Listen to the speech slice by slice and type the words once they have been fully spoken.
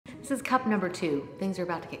This is cup number 2. Things are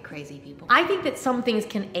about to get crazy, people. I think that some things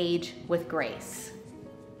can age with grace.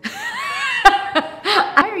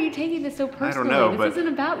 Why are you taking this so personally? I don't know, but this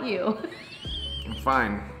isn't about you. I'm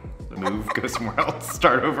fine. Move, go somewhere else,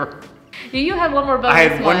 start over. You had one more bonus one. I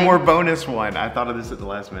had one more bonus one. I thought of this at the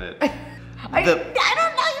last minute. I don't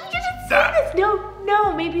know, you shouldn't say this.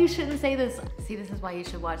 No, maybe you shouldn't say this. See, this is why you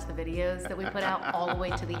should watch the videos that we put out all the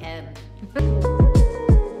way to the end.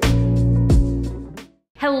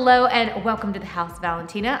 Hello and welcome to the house,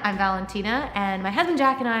 Valentina. I'm Valentina and my husband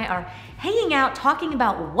Jack and I are hanging out talking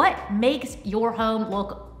about what makes your home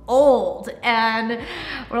look old. And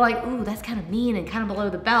we're like, ooh, that's kind of mean and kind of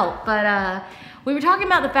below the belt. But we were talking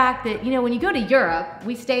about the fact that, you know, when you go to Europe,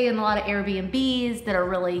 we stay in a lot of Airbnbs that are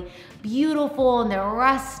really beautiful and they're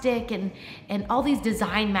rustic and all these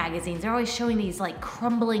design magazines, they're always showing these like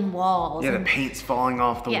crumbling walls. Yeah, the paint's falling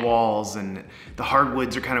off the walls and the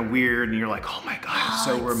hardwoods are kind of weird and you're like, oh my God, it's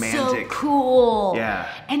so romantic. So cool.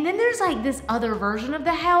 Yeah. And then there's like this other version of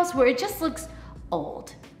the house where it just looks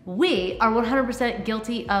old. We are 100%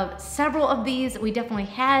 guilty of several of these. We definitely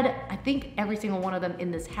had, I think, every single one of them in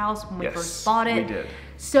this house when we first bought it. We did.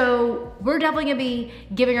 So we're definitely gonna be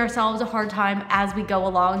giving ourselves a hard time as we go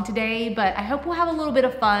along today, but I hope we'll have a little bit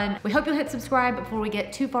of fun. We hope you'll hit subscribe before we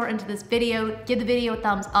get too far into this video. Give the video a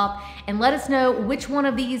thumbs up and let us know which one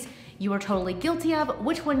of these you are totally guilty of,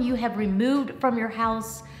 which one you have removed from your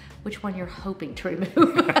house, which one you're hoping to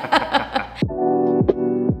remove.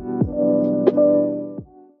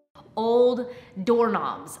 Old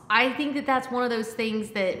doorknobs. I think that that's one of those things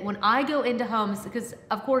that when I go into homes, because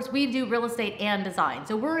of course we do real estate and design,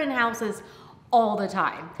 so we're in houses all the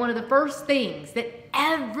time. One of the first things that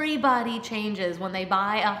everybody changes when they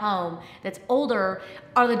buy a home that's older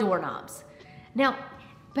are the doorknobs. Now,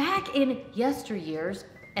 back in yesteryears,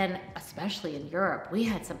 and especially in Europe, we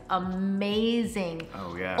had some amazing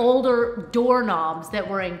older doorknobs that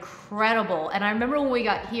were incredible. And I remember when we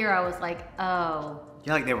got here, I was like, oh.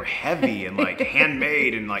 Yeah, like they were heavy and like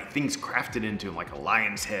handmade and like things crafted into them, like a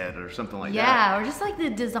lion's head or something like that. Yeah, or just like the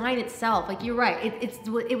design itself. Like you're right,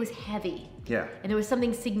 it was heavy. Yeah. And there was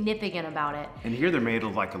something significant about it. And here they're made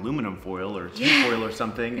of like aluminum foil or tin foil or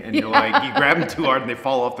something, and you're like, you grab them too hard and they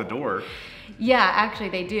fall off the door. Yeah, actually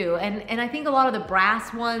they do. And I think a lot of the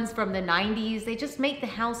brass ones from the 90s, they just make the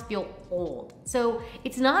house feel old. So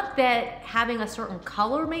it's not that having a certain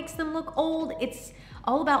color makes them look old, it's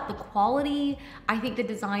all about the quality. I think the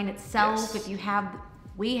design itself, if you have,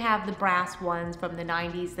 we have the brass ones from the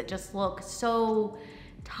 90s that just look so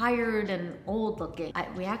tired and old looking.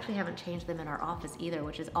 We actually haven't changed them in our office either,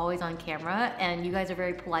 which is always on camera, and you guys are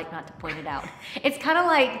very polite not to point it out. It's kind of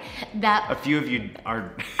like that. A few of you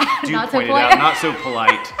are do point it out, not so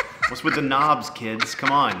polite. What's with the knobs, kids?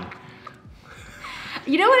 Come on.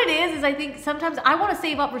 You know what it is I think sometimes I want to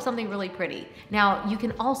save up for something really pretty. Now, you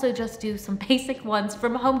can also just do some basic ones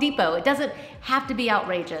from Home Depot. It doesn't have to be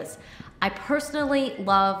outrageous. I personally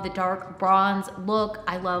love the dark bronze look.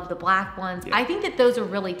 I love the black ones. Yeah. I think that those are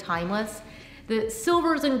really timeless. The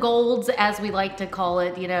silvers and golds, as we like to call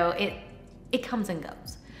it, you know, it comes and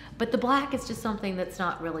goes. But the black is just something that's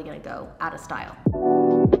not really gonna go out of style.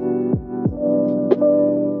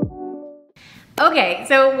 Okay,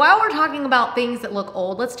 so while we're talking about things that look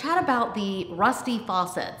old, let's chat about the rusty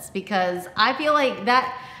faucets, because I feel like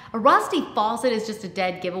that a rusty faucet is just a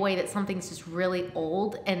dead giveaway that something's just really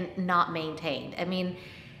old and not maintained. I mean,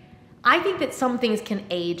 I think that some things can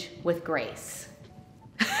age with grace.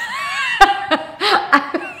 That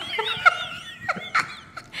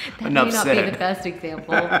may not be the best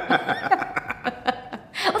example.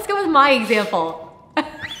 Let's go with my example.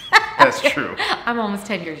 That's true. I'm almost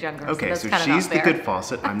 10 years younger. Okay, so she's the good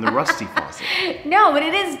faucet, I'm the rusty faucet. No, but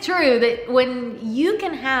it is true that when you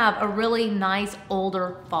can have a really nice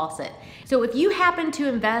older faucet. So if you happen to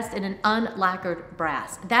invest in an unlacquered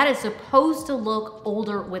brass, that is supposed to look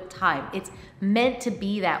older with time. It's meant to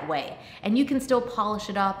be that way. And you can still polish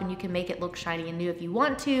it up and you can make it look shiny and new if you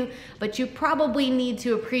want to, but you probably need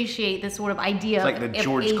to appreciate this sort of idea of aging. It's like the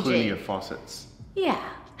George aging. Clooney of faucets. Yeah.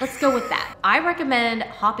 Let's go with that. I recommend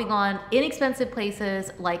hopping on inexpensive places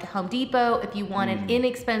like Home Depot if you want an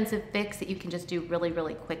inexpensive fix that you can just do really,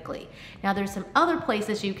 really quickly. Now there's some other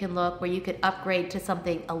places you can look where you could upgrade to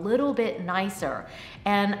something a little bit nicer.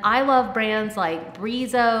 And I love brands like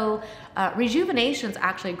Brizo. Rejuvenation's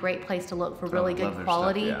actually a great place to look for really good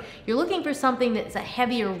quality. Stuff, yeah. You're looking for something that's a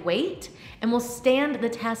heavier weight and will stand the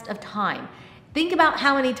test of time. Think about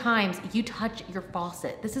how many times you touch your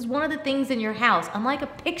faucet. This is one of the things in your house. Unlike a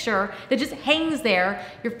picture that just hangs there,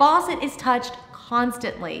 your faucet is touched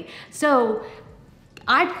constantly. So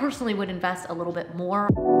I personally would invest a little bit more.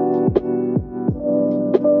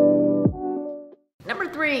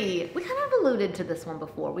 3. We kind of alluded to this one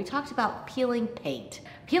before. We talked about peeling paint.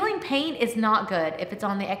 Peeling paint is not good if it's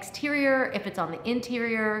on the exterior, if it's on the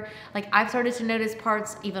interior. Like I've started to notice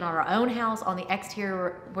parts even on our own house on the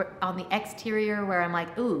exterior where I'm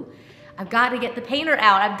like, ooh, I've got to get the painter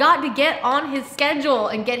out. I've got to get on his schedule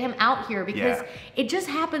and get him out here because it just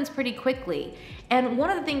happens pretty quickly. And one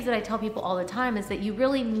of the things that I tell people all the time is that you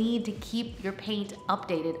really need to keep your paint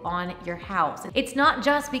updated on your house. It's not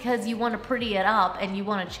just because you want to pretty it up and you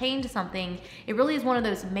want to change something. It really is one of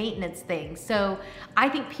those maintenance things. So I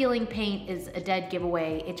think peeling paint is a dead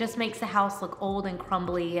giveaway. It just makes the house look old and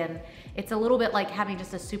crumbly, and it's a little bit like having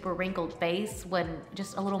just a super wrinkled face when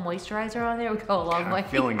just a little moisturizer on there would go a long way. I'm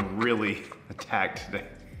feeling really attacked today.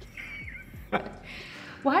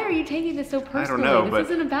 Why are you taking this so personally? I don't know,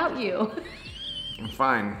 this isn't about you. I'm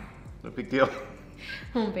fine. No big deal.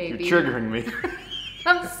 Oh, baby. You're triggering me.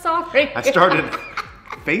 I'm sorry. I started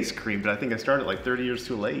face cream, but I think I started like 30 years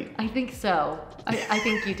too late. I think so. I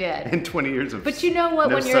think you did. And 20 years of But you know what?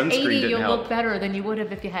 no When you're 80, you'll help. look better than you would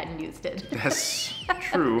have if you hadn't used it. That's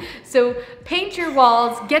true. So paint your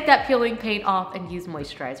walls, get that peeling paint off, and use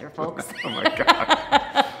moisturizer, folks. Oh my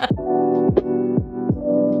God.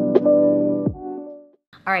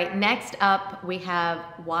 All right, next up we have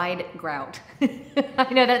wide grout. I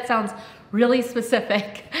know that sounds really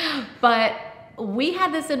specific, but we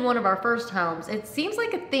had this in one of our first homes. It seems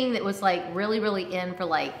like a thing that was like really in for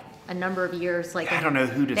like a number of years, like I don't know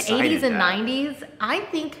who decided the 80s and that. 90s. I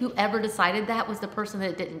think whoever decided that was the person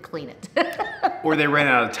that didn't clean it. Or they ran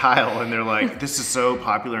out of tile and they're like, this is so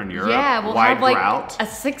popular in Europe. Yeah, we'll wide have like grout. a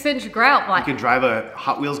 6-inch grout. You can drive a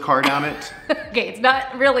Hot Wheels car down it. Okay, it's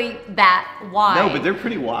not really that wide. No, but they're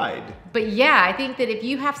pretty wide. But yeah, I think that if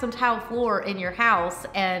you have some tile floor in your house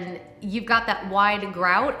and you've got that wide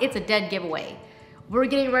grout, it's a dead giveaway. We're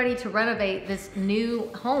getting ready to renovate this new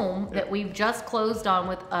home that we've just closed on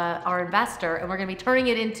with our investor, and we're gonna be turning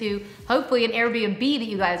it into hopefully an Airbnb that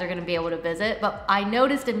you guys are gonna be able to visit. But I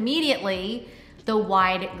noticed immediately the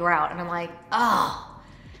wide grout, and I'm like, oh,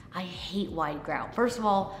 I hate wide grout. First of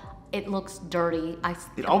all, it looks dirty.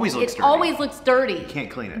 It always looks dirty. It always looks dirty. You can't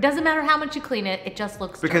clean it. It doesn't matter how much you clean it, it just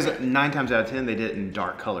looks because dirty. 9 times out of 10, they did it in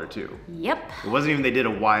dark color too. Yep. It wasn't even they did a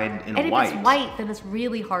wide in and a white. if it's white, then it's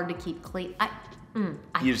really hard to keep clean.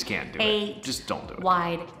 You just can't do it. Just don't do it.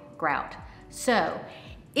 Wide grout. So,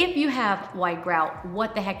 if you have wide grout,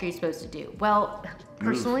 what the heck are you supposed to do? Well,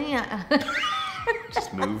 personally,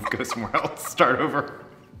 just move, go somewhere else, start over,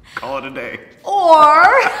 call it a day.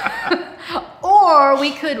 Or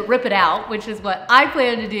we could rip it out, which is what I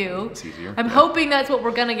plan to do. It's easier. I'm hoping that's what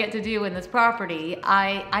we're gonna get to do in this property.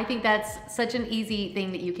 I think that's such an easy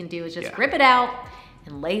thing that you can do is just rip it out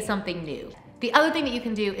and lay something new. The other thing that you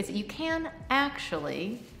can do is that you can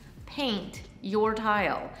actually paint your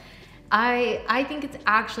tile. I think it's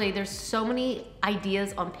actually, there's so many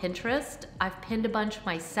ideas on Pinterest. I've pinned a bunch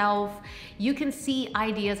myself. You can see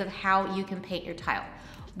ideas of how you can paint your tile.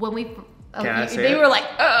 When we, they were like,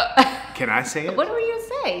 Can I say it? What were you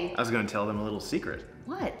gonna say? I was gonna tell them a little secret.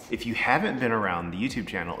 What? If you haven't been around the YouTube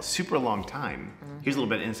channel a super long time, here's a little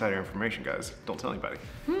bit of insider information, guys. Don't tell anybody.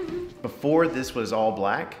 Before this was all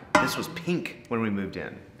black, this was pink when we moved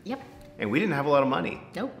in. Yep. And we didn't have a lot of money.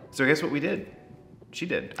 Nope. So guess what we did? She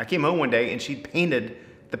did. I came home one day and she painted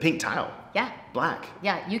the pink tile. Yeah. Black.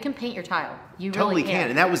 Yeah, you can paint your tile. You Totally really can.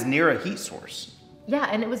 And that was near a heat source. Yeah,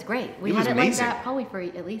 and it was great. We It had was it amazing. like that probably for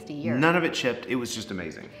at least a year. None of it chipped. It was just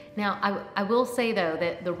amazing. Now, I will say though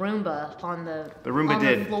that the Roomba on the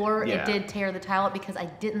did, floor, yeah. it did tear the tile up because I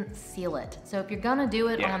didn't seal it. So if you're gonna do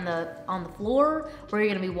it Yeah. on the floor where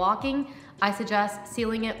you're gonna be walking, I suggest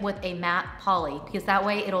sealing it with a matte poly because that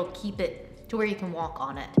way it'll keep it to where you can walk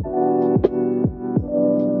on it.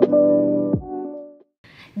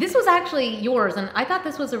 This was actually yours, and I thought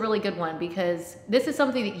this was a really good one because this is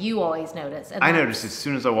something that you always notice. And I noticed as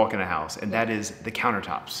soon as I walk in a house, and that is the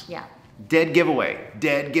countertops. Yeah. Dead giveaway.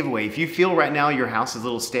 Dead giveaway. If you feel right now your house is a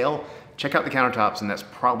little stale, check out the countertops, and that's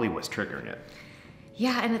probably what's triggering it.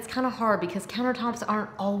 Yeah, and it's kind of hard because countertops aren't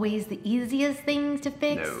always the easiest things to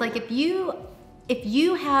fix. No. Like if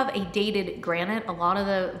you have a dated granite, a lot of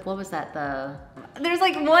there's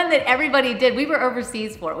like one that everybody did. We were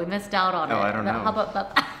overseas for it. We missed out on it. I don't know.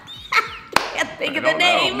 I can't think of the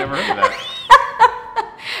name. I've never heard of that.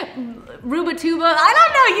 Rubatuba. I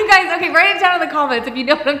don't know, you guys. Okay, write it down in the comments if you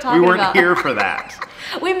know what I'm talking about. We weren't here for that.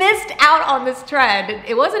 We missed out on this trend.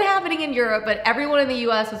 It wasn't happening in Europe, but everyone in the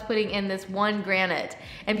US was putting in this one granite,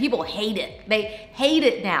 and people hate it. They hate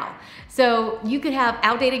it now. So you could have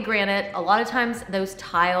outdated granite. A lot of times those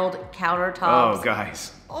tiled countertops. Oh,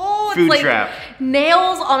 guys. Oh, it's Food like trap.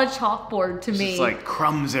 nails on a chalkboard to me. It's like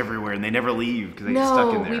crumbs everywhere and they never leave because they get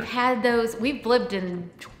stuck in there. We've had those. We've lived in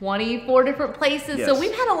 24 different places, Yes. so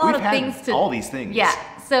we've had a lot of had things to. all these things. Yeah,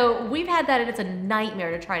 so we've had that, and it's a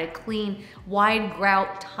nightmare to try to clean wide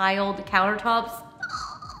grout tiled countertops.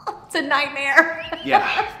 It's a nightmare.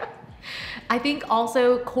 Yeah. I think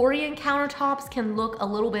also Korean countertops can look a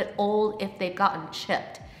little bit old if they've gotten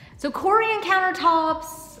chipped. So Korean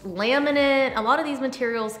countertops, laminate, a lot of these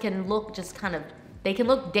materials can look just kind of, they can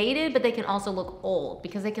look dated, but they can also look old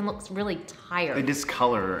because they can look really tired. They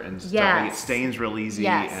discolor and stuff. Yes. Like it stains real easy,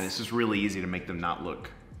 Yes. and it's just really easy to make them not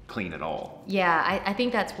look clean at all. Yeah, I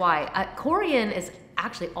think that's why. Korean is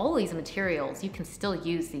actually all these materials, you can still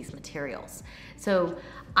use these materials. So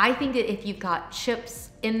I think that if you've got chips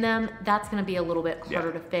in them, that's gonna be a little bit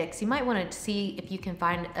harder to fix. You might wanna see if you can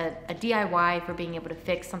find a DIY for being able to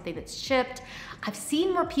fix something that's chipped. I've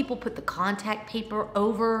seen where people put the contact paper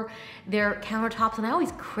over their countertops, and I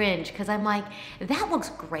always cringe because I'm like, that looks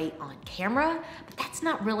great on camera, but that's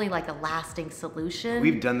not really like a lasting solution.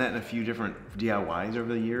 We've done that in a few different DIYs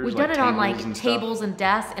over the years. We've done it on like and tables and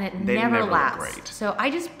desks, and it They never never look lasts. great. So I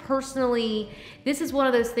just personally, this is one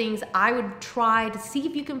of those things I would try to see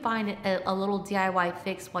if you can find a little DIY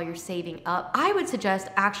fix while you're saving up. I would suggest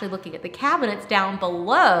actually looking at the cabinets down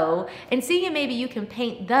below and seeing if maybe you can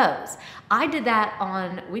paint those. I did that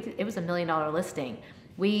on, it was $1 million listing.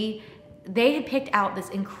 They had picked out this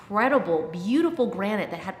incredible, beautiful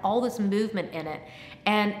granite that had all this movement in it,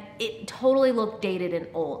 and it totally looked dated and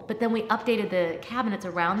old. But then we updated the cabinets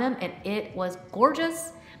around them, and it was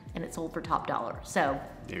gorgeous, and it sold for top dollar. So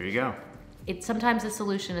there you go. Sometimes the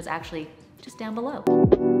solution is actually just down below.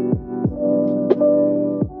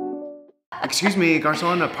 Excuse me,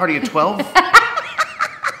 garçon, a party of 12?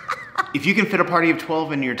 If you can fit a party of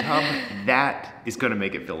 12 in your tub, that is gonna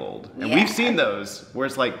make it feel old. And we've seen those where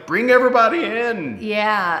it's like, bring everybody in.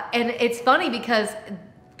 Yeah, and it's funny because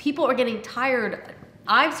people are getting tired.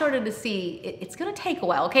 I've started to see, it's gonna take a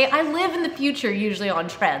while, okay? I live in the future usually on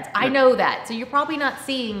trends. I know that, so you're probably not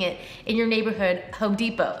seeing it in your neighborhood Home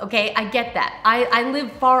Depot, okay? I get that. I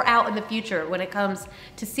live far out in the future when it comes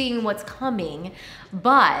to seeing what's coming,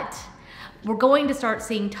 but we're going to start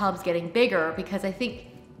seeing tubs getting bigger because I think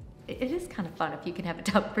it is kind of fun if you can have a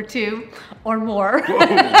tub for 2 or more. Whoa.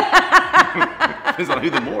 Depends on who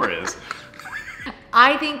the more is.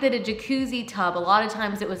 I think that a jacuzzi tub, a lot of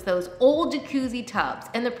times it was those old jacuzzi tubs,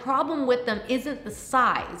 and the problem with them isn't the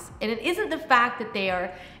size, and it isn't the fact that they are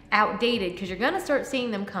outdated, because you're gonna start seeing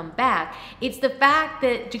them come back. It's the fact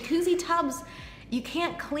that jacuzzi tubs, you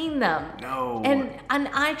can't clean them. No. And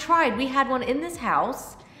I tried, we had one in this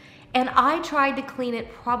house, and I tried to clean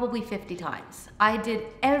it probably 50 times. I did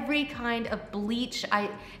every kind of bleach. And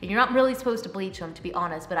you're not really supposed to bleach them, to be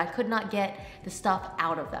honest, but I could not get the stuff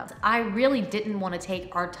out of them. I really didn't want to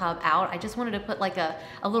take our tub out. I just wanted to put like a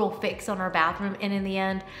little fix on our bathroom, and in the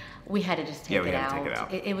end, we had to just take it out. Take it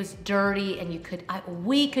out. It was dirty, and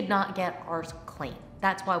we could not get ours clean.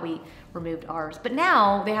 That's why we removed ours. But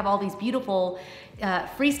now they have all these beautiful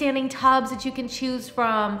freestanding tubs that you can choose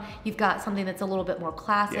from. You've got something that's a little bit more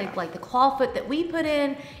classic, like the clawfoot that we put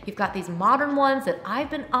in. You've got these modern ones that I've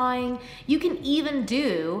been eyeing. You can even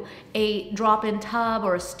do a drop-in tub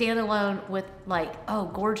or a standalone with like,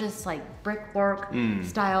 gorgeous like brickwork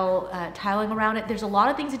style tiling around it. There's a lot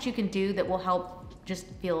of things that you can do that will help just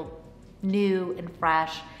feel new and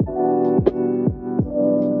fresh.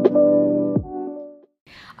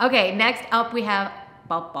 Okay, next up we have,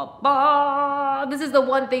 this is the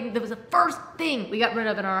one thing, that was the first thing we got rid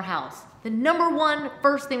of in our house. The number one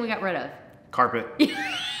first thing we got rid of. Carpet.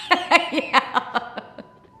 Yeah.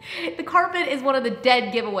 The carpet is one of the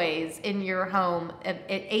dead giveaways in your home. It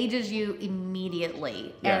ages you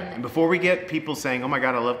immediately. Yeah, and before we get people saying, oh my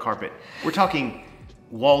God, I love carpet, we're talking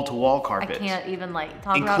wall-to-wall carpet. I can't even like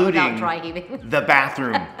talk about it without dry heaving. Including the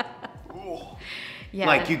bathroom. Yeah.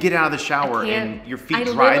 Like you get out of the shower and your feet dry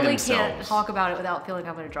themselves. I literally can't talk about it without feeling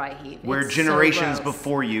I'm gonna dry heat. Where generations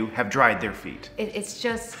before you have dried their feet. It's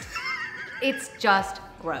just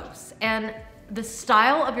gross. And the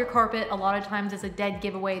style of your carpet a lot of times is a dead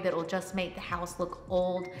giveaway that'll just make the house look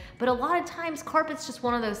old. But a lot of times carpet's just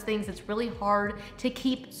one of those things that's really hard to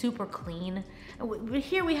keep super clean.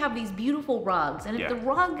 Here we have these beautiful rugs, and if the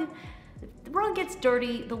rug gets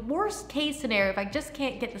dirty, the worst case scenario, if I just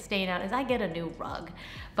can't get the stain out, is I get a new rug.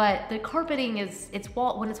 But the carpeting when it's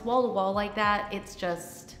wall to wall like that, it's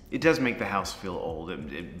just, It does make the house feel old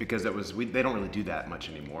because they don't really do that much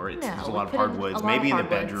anymore. There's a lot of hardwoods. Maybe in the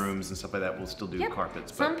bedrooms and stuff like that, we'll still do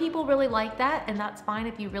carpets. Some people really like that, and that's fine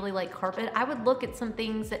if you really like carpet. I would look at some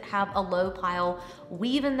things that have a low pile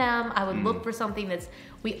weave in them. I would look for something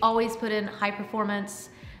we always put in high performance,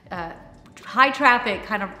 high traffic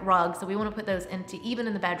kind of rugs. So we want to put those into even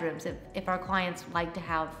in the bedrooms if our clients like to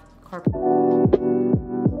have carpet.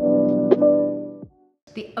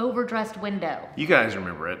 The overdressed window. You guys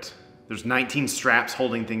remember it. There's 19 straps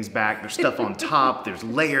holding things back. There's stuff on top. There's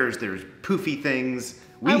layers. There's poofy things.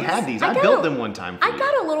 We had these. I built them one time for you. I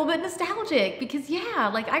got a little bit nostalgic because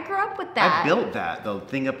like I grew up with that. I built that. The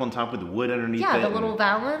thing up on top with the wood underneath it. Yeah, the little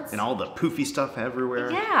valance. And all the poofy stuff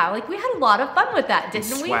everywhere. Yeah, like we had a lot of fun with that,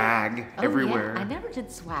 didn't we? Swag everywhere. Yeah. I never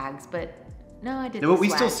did swags, but no, I didn't. No, but we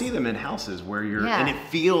still see them in houses where and it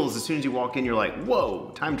feels, as soon as you walk in, you're like,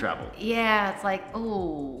 whoa, time travel. Yeah, it's like,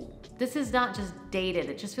 oh, this is not just dated.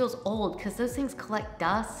 It just feels old because those things collect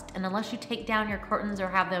dust. And unless you take down your curtains or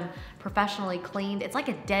have them professionally cleaned, it's like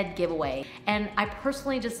a dead giveaway. And I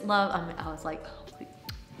personally just love, I was like, oh, please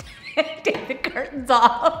take the curtains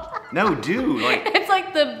off. No, dude. It's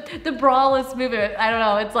like the braless movement. I don't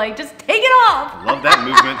know. It's like, just take it off. Love that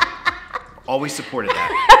movement. Always supported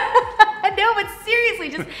that. No, but seriously,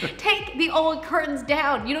 just take the old curtains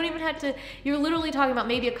down. You don't even have to, you're literally talking about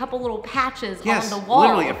maybe a couple little patches on the wall.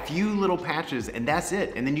 Literally a few little patches, and that's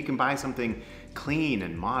it. And then you can buy something clean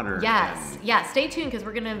and modern. Yes, stay tuned because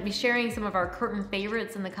we're gonna be sharing some of our curtain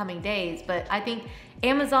favorites in the coming days. But I think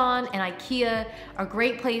Amazon and IKEA are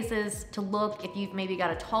great places to look if you've maybe got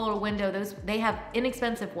a taller window. They have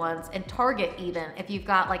inexpensive ones, and Target even, if you've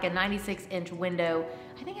got like a 96-inch window.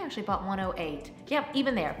 I think I actually bought 108. Yep,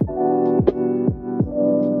 even there.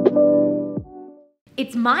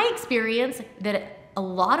 It's my experience that a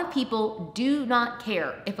lot of people do not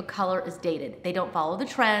care if a color is dated. They don't follow the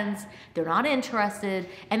trends, they're not interested,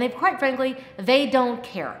 and quite frankly, they don't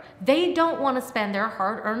care. They don't want to spend their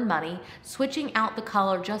hard-earned money switching out the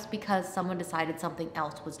color just because someone decided something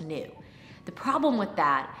else was new. The problem with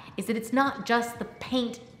that is that it's not just the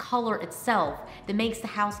paint color itself that makes the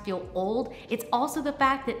house feel old. It's also the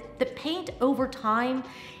fact that the paint over time,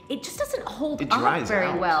 it just doesn't hold up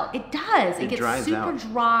very well. It does. It gets super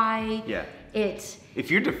dry. Yeah. If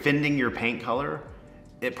you're defending your paint color,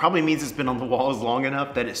 it probably means it's been on the walls long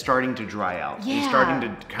enough that it's starting to dry out. Yeah. It's starting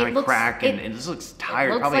to kind of crack, and it just looks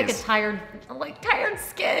tired. It looks like a tired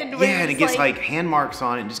skin. Yeah, and it gets like hand marks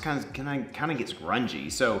on it, and just kind of gets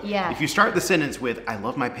grungy. So if you start the sentence with, I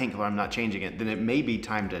love my paint color, I'm not changing it, then it may be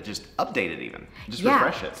time to just update it even. Just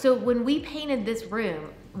refresh it. So when we painted this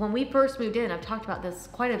room, when we first moved in, I've talked about this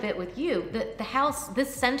quite a bit with you, the house,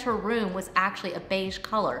 this center room was actually a beige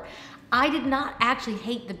color. I did not actually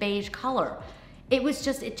hate the beige color.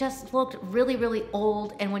 It just looked really, really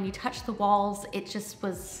old, and when you touch the walls, it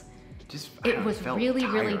was really,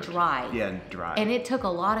 really dry. Yeah, dry. And it took a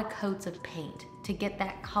lot of coats of paint to get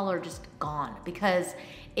that color just gone because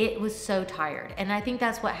it was so tired. And I think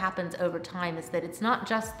that's what happens over time, is that it's not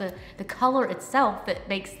just the color itself that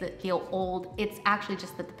makes it feel old, it's actually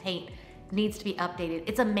just that the paint needs to be updated.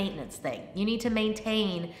 It's a maintenance thing. You need to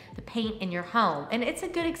maintain the paint in your home, and it's a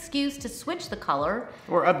good excuse to switch the color.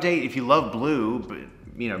 Or update if you love blue, but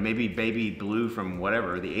maybe baby blue from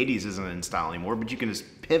whatever, the 80s isn't in style anymore, but you can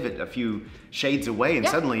just pivot a few shades away and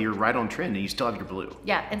suddenly you're right on trend and you still have your blue.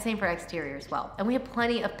 Yeah, and same for exterior as well. And we have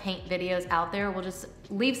plenty of paint videos out there. We'll just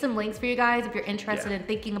leave some links for you guys if you're interested in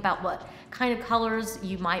thinking about what kind of colors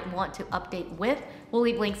you might want to update with. We'll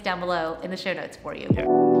leave links down below in the show notes for you. Yeah.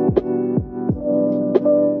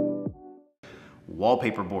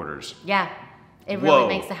 Wallpaper borders. Yeah, it really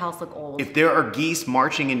makes the house look old. If there are geese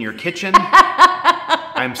marching in your kitchen,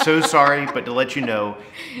 I'm so sorry, but to let you know,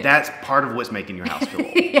 that's part of what's making your house feel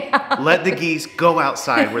old. Let the geese go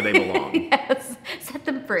outside where they belong. Yes, set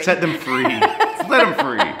them free. Set them free. Let them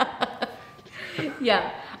free.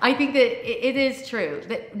 Yeah, I think that it is true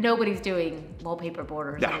that nobody's doing wallpaper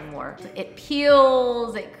borders anymore. It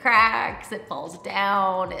peels, it cracks, it falls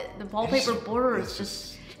down. The wallpaper border is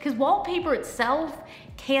just... Because wallpaper itself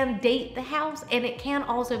can date the house, and it can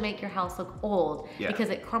also make your house look old because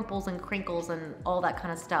it crumples and crinkles and all that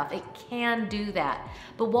kind of stuff. It can do that.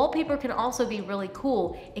 But wallpaper can also be really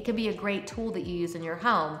cool. It can be a great tool that you use in your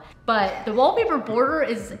home. But the wallpaper border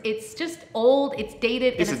it's just old, it's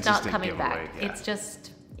dated, and it's not coming back. Yeah. It's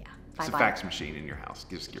just, it's a fax machine in your house.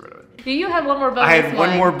 Just get rid of it. Do you have one more bonus one? I had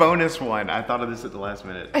one more bonus one. I thought of this at the last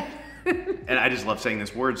minute. And I just love saying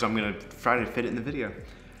this word, so I'm going to try to fit it in the video.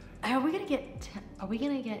 Are we gonna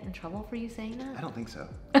get in trouble for you saying that? I don't think so.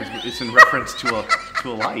 It's in reference to a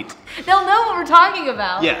light. They'll know what we're talking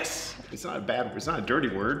about. Yes. It's not a dirty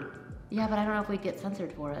word. Yeah, but I don't know if we get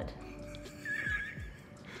censored for it.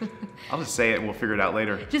 I'll just say it and we'll figure it out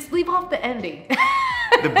later. Just leave off the ending.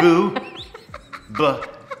 The boo,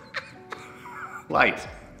 light.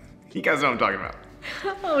 You guys know what I'm talking about.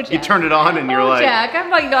 Oh, Jack. You turn it on and you're like... Jack, I'm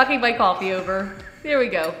like knocking my coffee over. There we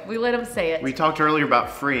go. We let him say it. We talked earlier about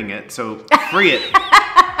freeing it, so free it.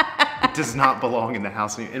 It does not belong in the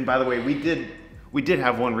house. And by the way, we did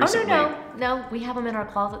have one recently. Oh, no, we have them in our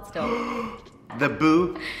closet still.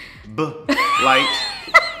 The light.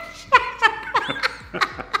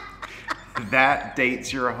 That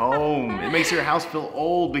dates your home. It makes your house feel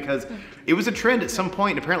old because it was a trend at some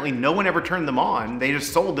point. Apparently, no one ever turned them on. They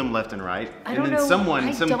just sold them left and right. And then some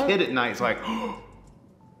kid at night is like, oh.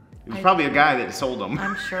 It was probably a guy that sold them.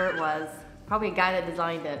 I'm sure it was. Probably a guy that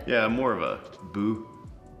designed it. Yeah, more of a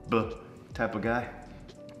type of guy.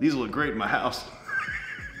 These look great in my house.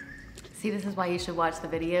 See, this is why you should watch the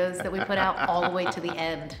videos that we put out all the way to the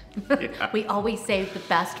end. Yeah. We always save the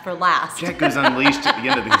best for last. Jack goes unleashed at the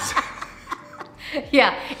end of these.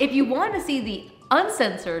 Yeah, if you want to see the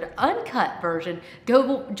uncensored, uncut version,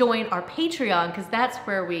 go join our Patreon, because that's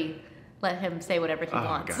where we let him say whatever he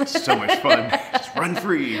wants. God, it's so much fun. Just run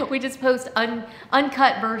free. We just post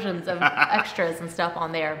uncut versions of extras and stuff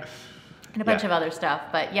on there. And a bunch of other stuff.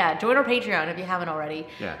 But yeah, join our Patreon if you haven't already.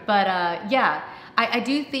 Yeah. But yeah, I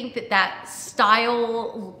do think that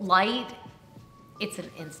style light, it's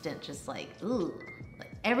an instant just like, ooh.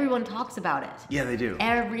 Like, everyone talks about it. Yeah, they do.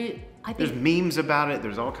 I think there's memes about it.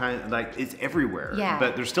 There's all kinds of, like, it's everywhere. Yeah.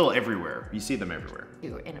 But they're still everywhere. You see them everywhere.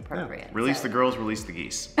 You're inappropriate. Yeah. Release the girls, release the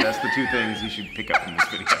geese. That's the two things you should pick up from this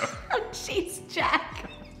video. Oh, jeez, Jack.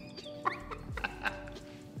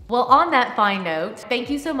 Well, on that fine note, thank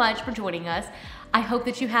you so much for joining us. I hope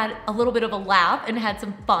that you had a little bit of a laugh and had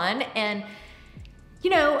some fun. And, you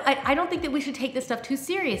know, I don't think that we should take this stuff too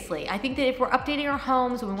seriously. I think that if we're updating our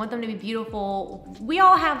homes and we want them to be beautiful, we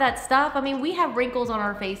all have that stuff. I mean, we have wrinkles on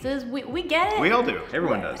our faces. We get it. We all do.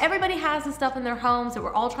 Everyone does. Everybody has the stuff in their homes that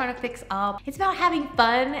we're all trying to fix up. It's about having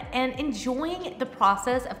fun and enjoying the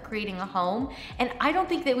process of creating a home. And I don't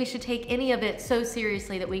think that we should take any of it so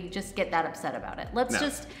seriously that we just get that upset about it. Let's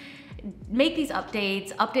just make these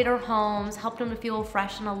updates, update our homes, help them to feel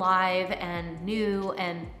fresh and alive and new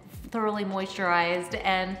and thoroughly moisturized,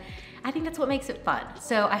 and I think that's what makes it fun.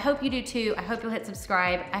 So I hope you do too. I hope you'll hit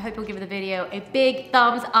subscribe. I hope you'll give the video a big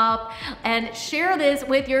thumbs up and share this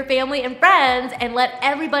with your family and friends and let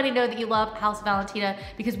everybody know that you love House of Valentina,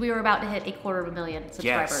 because we are about to hit 250,000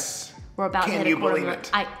 subscribers. Yes. We're about to hit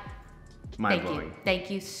 250,000. Mind-blowing. Thank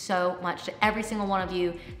you so much to every single one of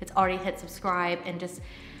you that's already hit subscribe, and just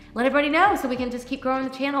let everybody know so we can just keep growing the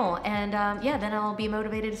channel. And yeah, then I'll be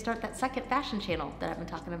motivated to start that second fashion channel that I've been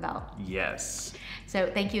talking about. Yes.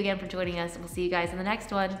 So thank you again for joining us, and we'll see you guys in the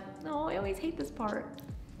next one. Oh, I always hate this part.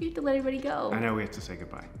 You have to let everybody go. I know, we have to say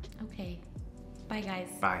goodbye. Okay. Bye, guys.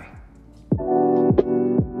 Bye.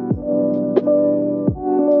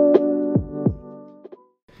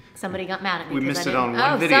 Somebody got mad at me. We missed it on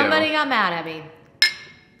one video. Somebody got mad at me.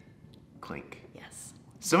 Clink. Yes.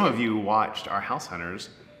 Some of you watched our House Hunters,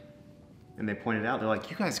 and they pointed out, they're like,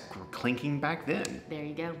 you guys were clinking back then. There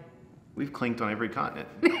you go. We've clinked on every continent.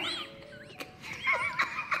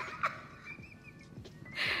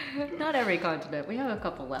 Not every continent. We have a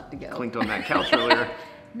couple left to go. Clinked on that couch earlier.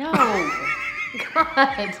 No.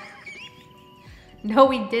 God. No,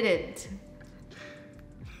 we didn't.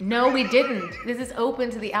 No, we didn't. This is open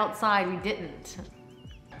to the outside. We didn't.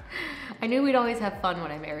 I knew we'd always have fun when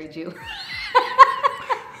I married you.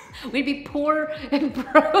 We'd be poor and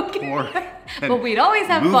broken, but we'd always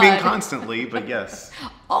have fun. Moving constantly, but yes.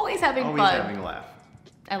 Always having fun. Always having a laugh.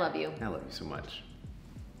 I love you. I love you so much.